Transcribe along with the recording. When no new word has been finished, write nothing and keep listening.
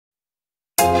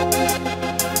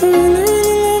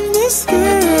this girl.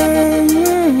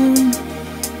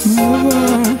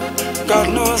 Lover. God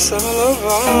knows I'm a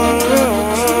lover.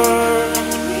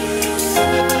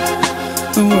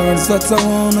 The words that I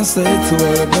wanna say to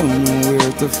her, I don't know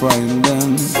where to find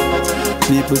them.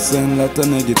 People saying a lot of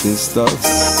negative stuff,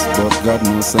 but God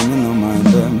knows I don't mind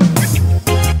them.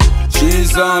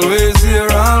 She's always here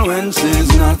and when she's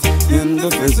not in the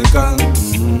physical.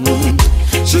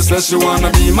 She says she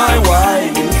wanna be my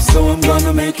wife, so I'm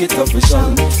gonna make it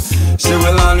official. She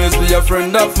will always be a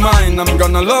friend of mine. I'm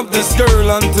gonna love this girl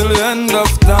until the end of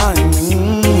time.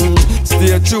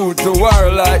 Stay true to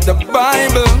her like the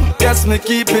Bible. Yes, me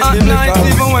keep it at night,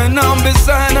 even when I'm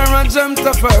beside her, I dreamt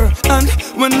of her. And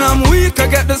when I'm weak, I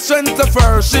get the strength of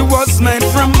her. She was meant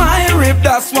from my rib,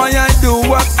 that's why I do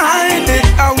what I did.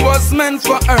 I was meant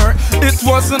for her. It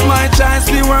wasn't my choice,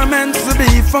 we were meant to be.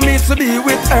 For me to be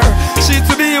with her, she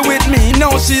to be with me.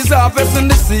 Now she's harvesting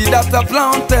the seed that I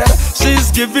planted. She's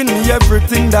giving me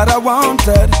everything that I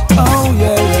wanted. Oh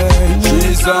yeah, yeah.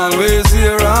 She's always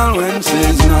here and when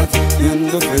she's not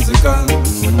in the physical.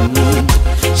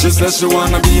 She says she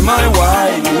wanna be my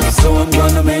wife, so I'm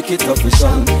gonna make it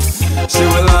official. She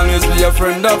will always be a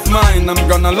friend of mine. I'm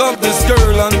gonna love this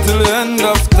girl until the end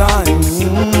of time.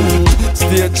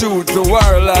 Stay true to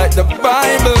her like the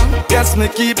Bible. Yes, me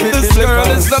keep it. This girl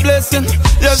is a blessing.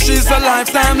 Yes, she's a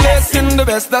lifetime blessing. The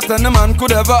best that any man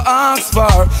could ever ask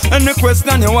for. Any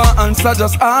question you want answer,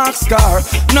 just ask her.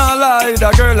 No lie,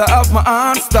 that girl I have my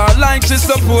heart star like she's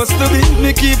supposed to be.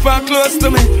 Me keep her close to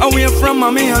me, away from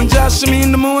mommy and Josh, she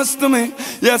mean the most to me.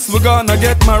 Yes, we're gonna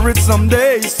get married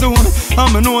someday soon.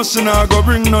 I'm a notion I go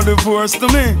bring no divorce to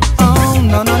me. Oh,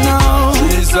 no, no, no.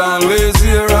 She's always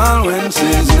here and when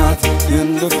she's not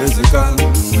in the physical.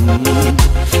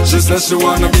 She says she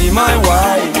wanna be my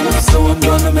wife, so I'm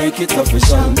gonna make it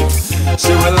official.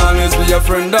 She will always be a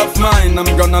friend of mine.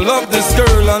 I'm gonna love this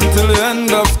girl until the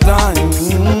end of time.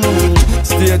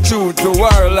 Stay true to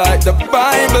her like the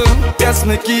Bible. Yes,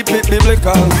 me keep it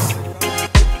biblical.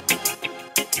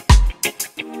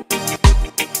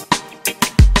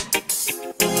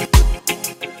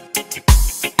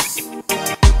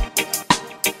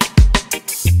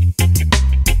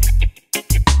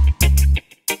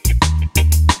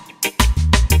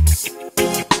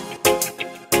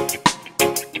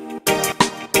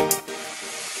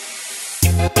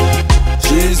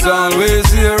 She's always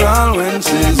here and when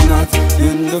she's not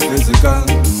in the physical.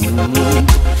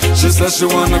 She says she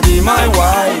wanna be my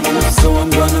wife, so I'm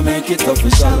gonna make it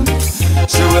official.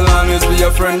 She will always be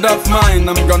a friend of mine.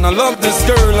 I'm gonna love this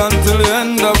girl until the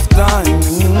end of time.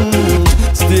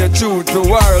 Stay true to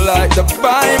her like the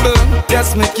Bible.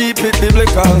 Yes, me keep it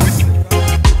biblical.